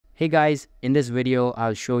Hey guys, in this video,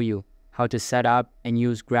 I'll show you how to set up and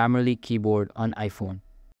use Grammarly keyboard on iPhone.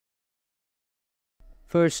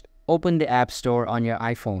 First, open the App Store on your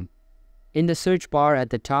iPhone. In the search bar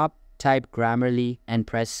at the top, type Grammarly and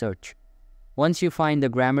press search. Once you find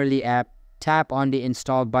the Grammarly app, tap on the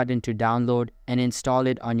Install button to download and install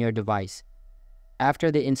it on your device.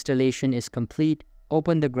 After the installation is complete,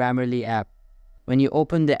 open the Grammarly app. When you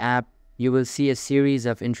open the app, you will see a series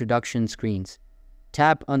of introduction screens.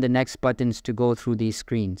 Tap on the next buttons to go through these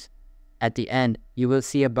screens. At the end, you will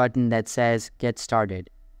see a button that says Get Started.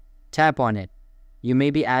 Tap on it. You may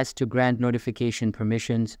be asked to grant notification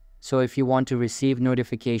permissions, so if you want to receive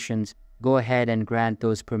notifications, go ahead and grant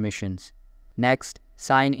those permissions. Next,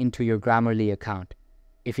 sign into your Grammarly account.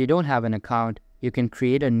 If you don't have an account, you can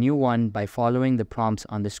create a new one by following the prompts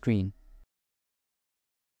on the screen.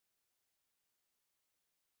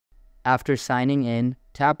 After signing in,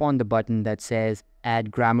 tap on the button that says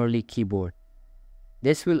Add Grammarly Keyboard.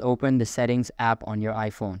 This will open the Settings app on your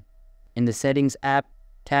iPhone. In the Settings app,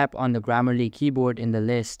 tap on the Grammarly keyboard in the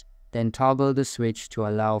list, then toggle the switch to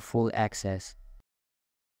allow full access.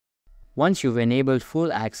 Once you've enabled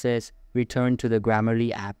full access, return to the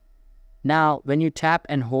Grammarly app. Now, when you tap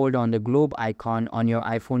and hold on the globe icon on your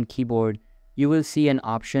iPhone keyboard, you will see an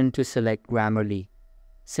option to select Grammarly.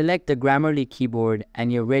 Select the Grammarly keyboard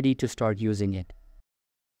and you're ready to start using it.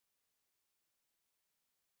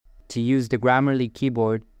 To use the Grammarly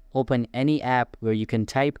keyboard, open any app where you can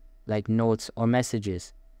type, like Notes or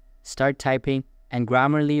Messages. Start typing, and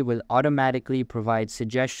Grammarly will automatically provide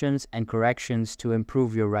suggestions and corrections to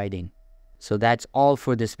improve your writing. So that's all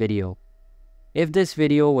for this video. If this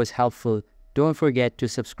video was helpful, don't forget to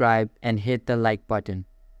subscribe and hit the like button.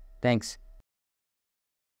 Thanks.